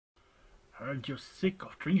Aren't you sick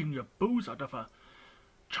of drinking your booze out of a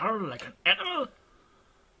jar like an animal?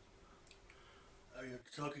 Are you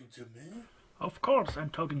talking to me? Of course I'm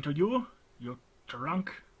talking to you, you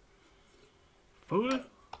drunk fool.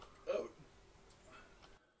 Oh.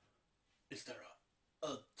 Is there an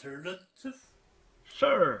alternative?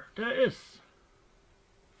 Sure, there is.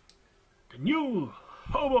 The new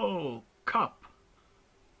Hobo cup.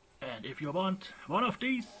 And if you want one of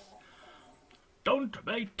these, don't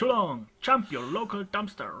wait too long. Jump your local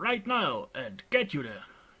dumpster right now and get you the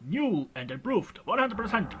new and improved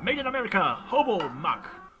 100% made in America Hobo mug.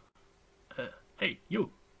 Hey, you.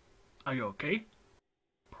 Are you okay?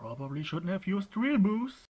 Probably shouldn't have used real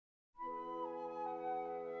booze.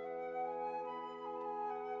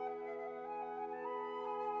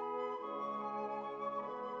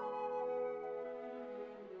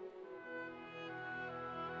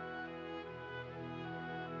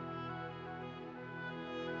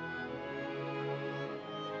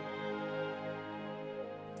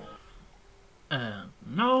 And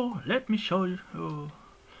now let me show you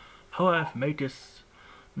how I've made this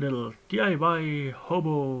little DIY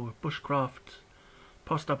Hobo Bushcraft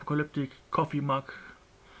post-apocalyptic coffee mug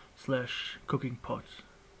slash cooking pot.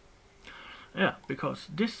 Yeah, because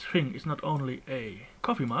this thing is not only a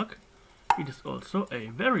coffee mug, it is also a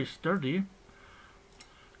very sturdy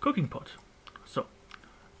cooking pot. So,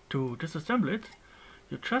 to disassemble it,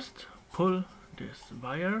 you just pull this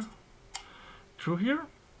wire through here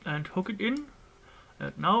and hook it in,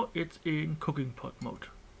 and now it's in cooking pot mode.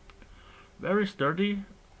 Very sturdy,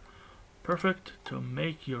 perfect to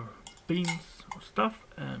make your beans or stuff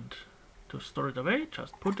and to store it away.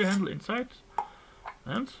 Just put the handle inside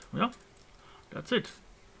and yeah, that's it.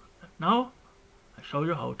 And now I show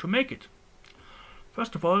you how to make it.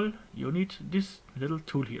 First of all, you need this little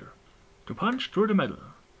tool here to punch through the metal.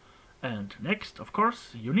 And next, of course,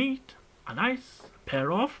 you need a nice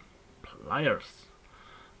pair of pliers.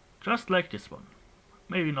 Just like this one.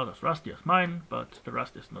 Maybe not as rusty as mine, but the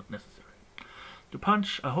rust is not necessary. To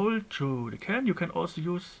punch a hole through the can, you can also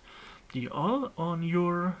use the awl on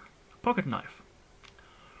your pocket knife.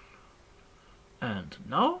 And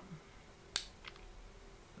now,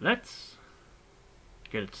 let's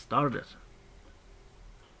get started.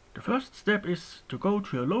 The first step is to go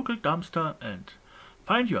to your local dumpster and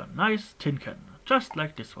find you a nice tin can, just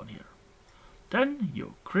like this one here. Then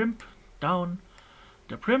you crimp down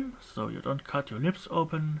the brim so you don't cut your lips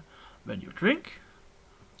open when you drink,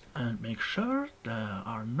 and make sure there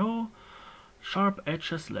are no sharp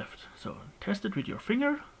edges left. So test it with your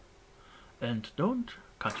finger and don't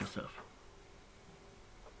cut yourself.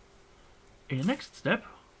 In the next step,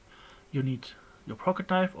 you need your pocket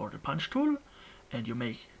knife or the punch tool, and you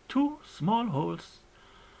make 2 small holes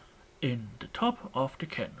in the top of the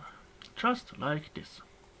can, just like this.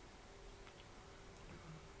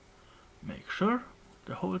 Make sure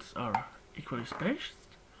the holes are equally spaced,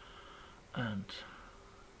 and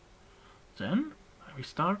then we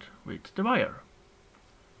start with the wire.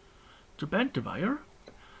 To bend the wire,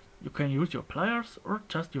 you can use your pliers or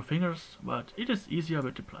just your fingers, but it is easier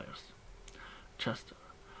with the pliers. Just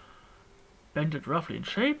bend it roughly in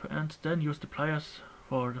shape and then use the pliers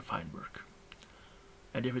for the fine work.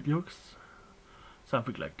 And if it looks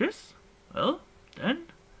something like this, well, then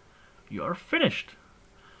you are finished.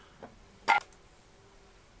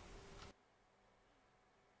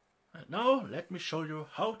 And now let me show you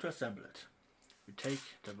how to assemble it. We take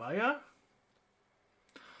the wire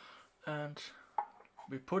and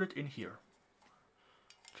we put it in here.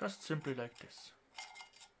 Just simply like this.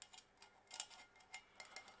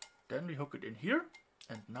 Then we hook it in here,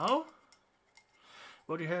 and now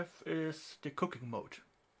what you have is the cooking mode.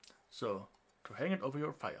 So, to hang it over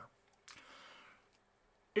your fire.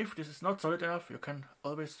 If this is not solid enough, you can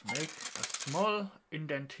always make a small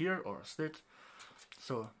indent here or a slit,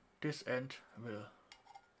 so this end will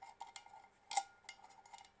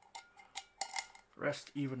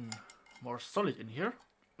rest even more solid in here,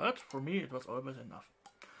 but for me it was always enough.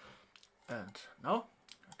 And now,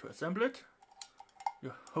 to assemble it,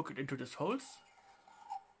 you hook it into these holes,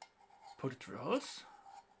 put it through the holes,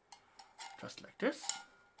 just like this,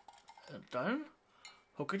 and then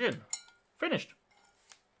hook it in. Finished!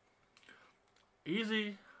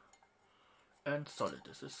 Easy and solid.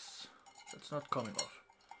 That's not coming off.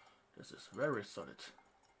 This is very solid.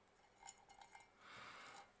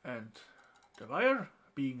 And the wire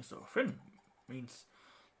being so thin means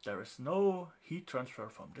there is no heat transfer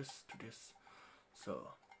from this to this,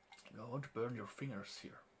 so you won't burn your fingers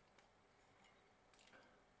here.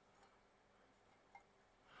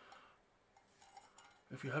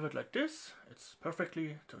 If you have it like this, it's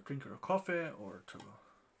perfectly to drink your coffee or to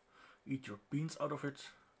eat your beans out of it.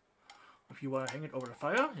 If you want to hang it over the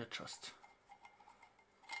fire, you just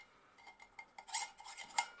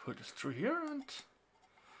put this through here and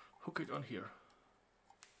hook it on here.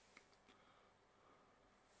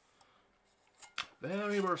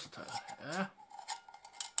 Very versatile, yeah.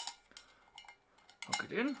 Hook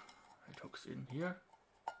it in, it hooks in here,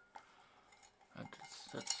 and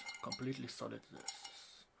that's completely solid. This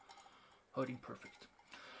is holding perfect.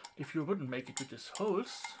 If you wouldn't make it with these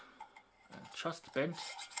holes and just bend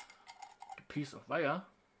the piece of wire,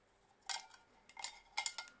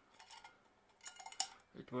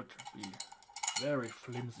 it would be very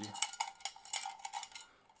flimsy.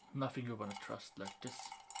 Nothing you want to trust like this.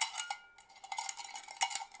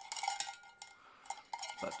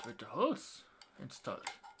 But with the holes installed,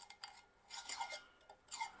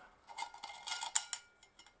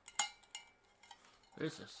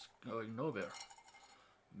 this is going nowhere.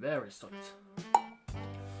 Very solid.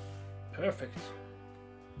 Perfect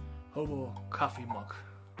Hobo coffee mug.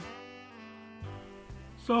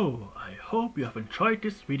 So, I hope you have enjoyed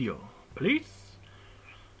this video. Please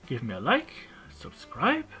give me a like,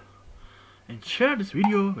 subscribe, and share this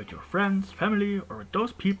video with your friends, family, or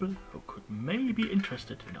those people who could maybe be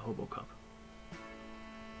interested in a Hobo cup.